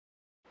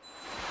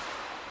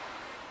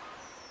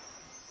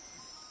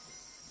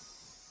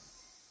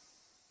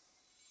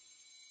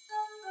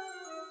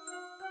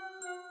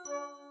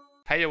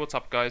Hey, what's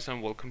up guys,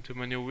 and welcome to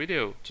my new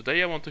video.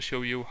 Today I want to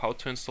show you how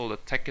to install the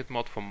Tekkit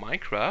mod for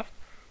Minecraft.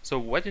 So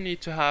what you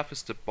need to have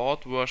is the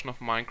bought version of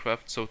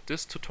Minecraft, so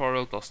this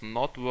tutorial does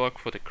not work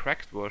for the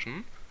cracked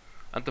version.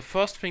 And the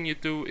first thing you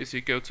do is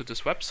you go to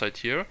this website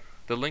here.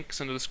 The link is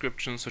in the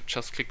description, so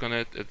just click on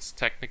it. It's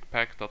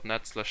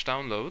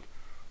technicpack.net/download.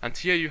 And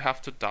here you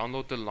have to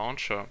download the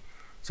launcher.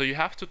 So you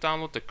have to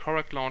download the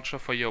correct launcher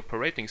for your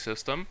operating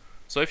system.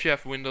 So if you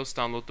have Windows,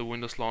 download the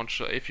Windows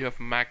launcher. If you have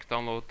Mac,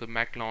 download the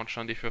Mac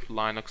launcher. And if you have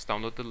Linux,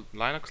 download the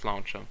Linux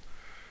launcher.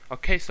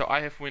 Okay, so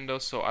I have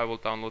Windows, so I will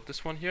download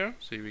this one here.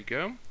 So here we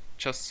go.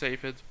 Just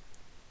save it.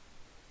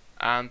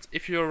 And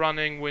if you're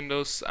running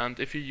Windows and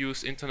if you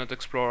use Internet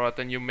Explorer,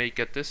 then you may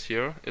get this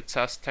here. It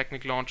says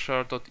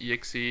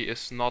techniclauncher.exe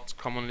is not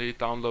commonly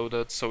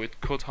downloaded, so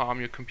it could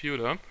harm your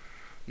computer.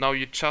 Now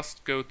you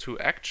just go to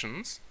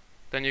Actions,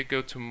 then you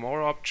go to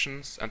More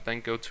Options, and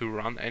then go to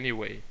Run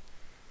Anyway.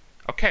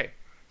 Okay.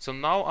 So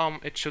now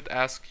it should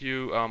ask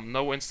you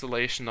no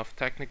installation of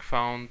Tekkit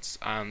found,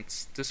 and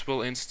this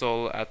will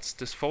install at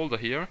this folder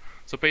here.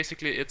 So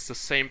basically it's the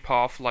same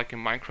path like a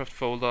Minecraft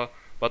folder,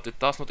 but it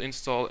does not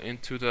install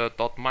into the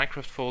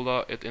 .minecraft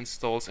folder, it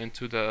installs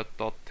into the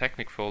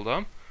 .tekkit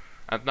folder.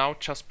 And now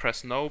just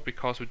press no,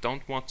 because we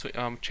don't want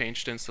to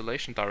change the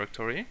installation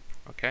directory.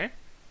 Okay.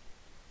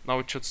 Now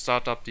it should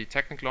start up the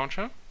Tekkit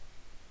launcher.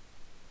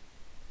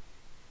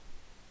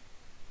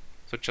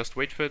 So just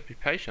wait for it, be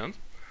patient.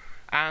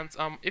 And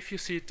if you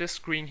see this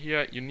screen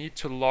here, you need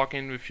to log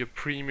in with your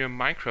premium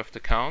Minecraft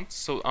account.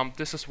 So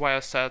this is why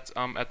I said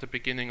at the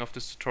beginning of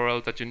this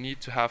tutorial that you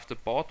need to have the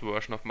bought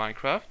version of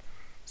Minecraft.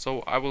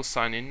 So I will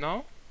sign in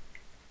now.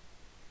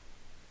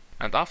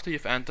 And after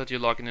you've entered your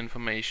login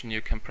information,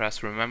 you can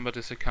press remember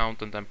this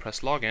account and then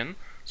press login.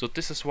 So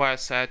this is why I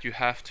said you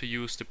have to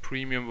use the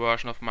premium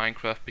version of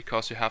Minecraft,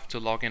 because you have to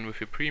log in with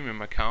your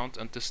premium account,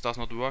 and this does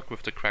not work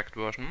with the cracked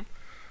version.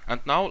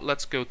 And now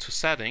let's go to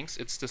settings.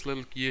 It's this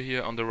little gear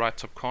here on the right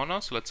top corner,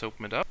 so let's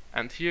open it up.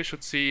 And here you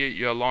should see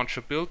your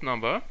launcher build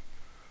number.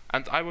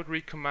 And I would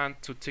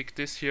recommend to tick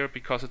this here,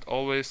 because it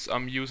always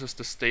uses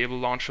the stable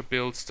launcher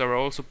builds. There are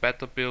also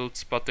better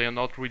builds, but they are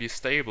not really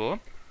stable.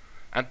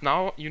 And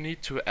now you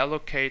need to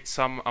allocate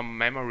some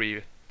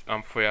memory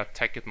for your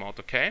Tekkit mod,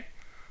 okay?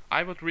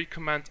 I would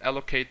recommend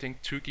allocating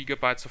 2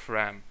 GB of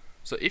RAM.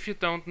 So if you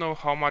don't know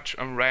how much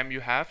RAM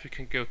you have, you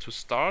can go to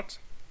Start,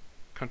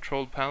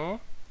 Control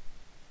Panel.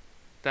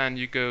 Then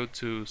you go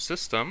to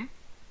System,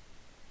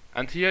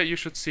 and here you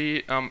should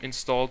see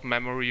installed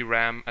memory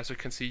RAM. As you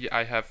can see,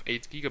 I have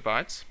 8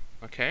 GB.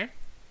 Okay,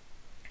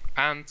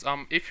 and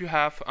if you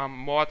have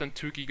more than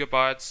 2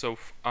 GB, so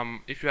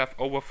if you have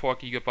over 4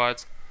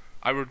 GB,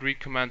 I would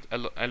recommend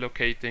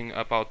allocating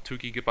about 2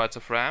 GB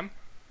of RAM.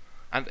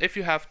 And if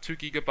you have 2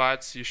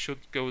 GB, you should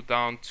go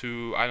down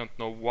to, I don't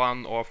know,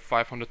 1 or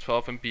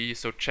 512 MB.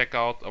 So check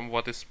out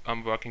what is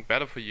working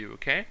better for you.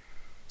 Okay,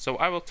 so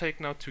I will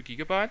take now 2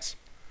 GB.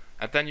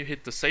 And then you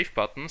hit the save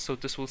button, so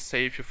this will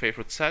save your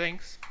favorite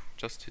settings.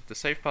 Just hit the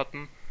save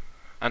button.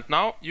 And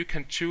now you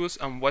can choose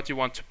what you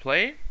want to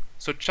play.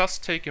 So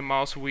just take your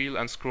mouse wheel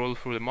and scroll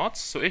through the mods.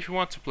 So if you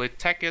want to play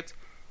Tekkit,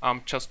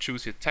 just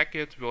choose your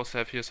Tekkit. We also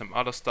have here some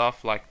other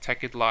stuff like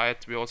Tekkit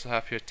Lite. We also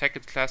have here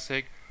Tekkit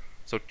Classic.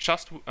 So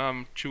just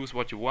choose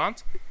what you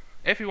want.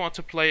 If you want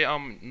to play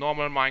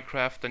normal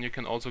Minecraft, then you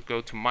can also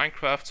go to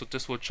Minecraft. So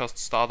this will just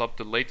start up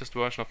the latest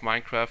version of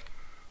Minecraft,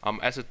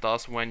 as it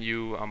does when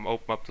you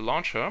open up the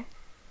launcher.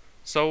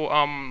 So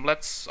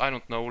let's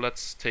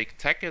take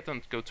Tekkit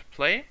and go to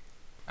play.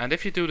 And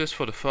if you do this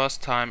for the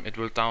first time, it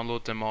will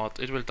download the mod,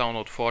 it will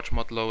download Forge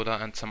Mod Loader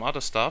and some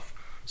other stuff.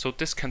 So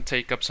this can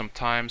take up some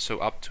time, so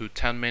up to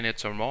 10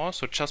 minutes or more.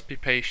 So just be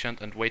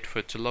patient and wait for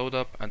it to load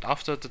up, and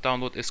after the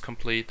download is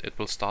complete, it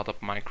will start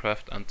up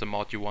Minecraft and the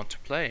mod you want to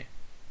play.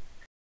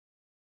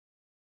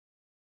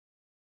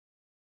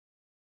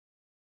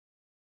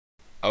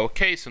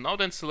 Okay, so now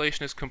the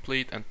installation is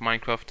complete and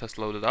Minecraft has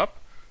loaded up.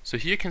 So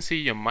here you can see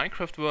your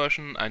Minecraft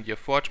version and your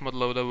Forge Mod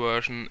Loader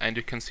version, and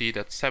you can see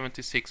that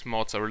 76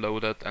 mods are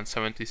loaded and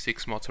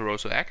 76 mods are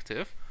also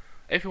active.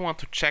 If you want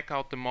to check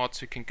out the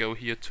mods, you can go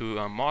here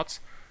to mods,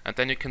 and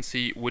then you can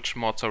see which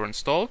mods are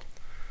installed.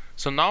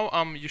 So now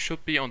you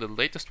should be on the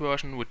latest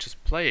version, which is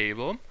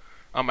playable.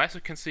 As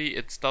you can see,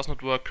 it does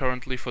not work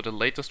currently for the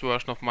latest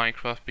version of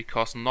Minecraft,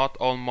 because not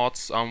all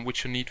mods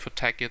which you need for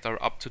Tekkit are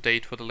up to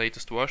date for the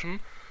latest version.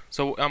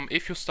 So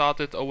if you start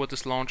it over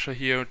this launcher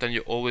here, then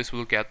you always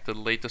will get the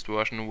latest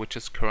version which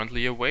is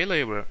currently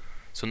available.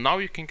 So now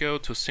you can go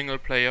to single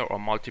player or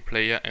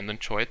multiplayer and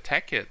enjoy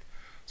Tekkit.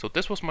 So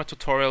this was my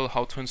tutorial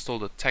how to install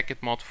the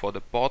Tekkit mod for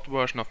the bought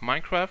version of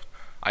Minecraft.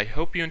 I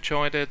hope you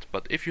enjoyed it,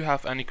 but if you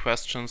have any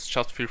questions,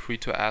 just feel free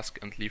to ask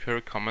and leave here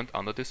a comment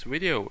under this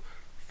video.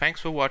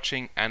 Thanks for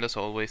watching, and as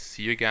always,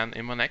 see you again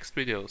in my next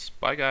videos.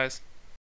 Bye guys!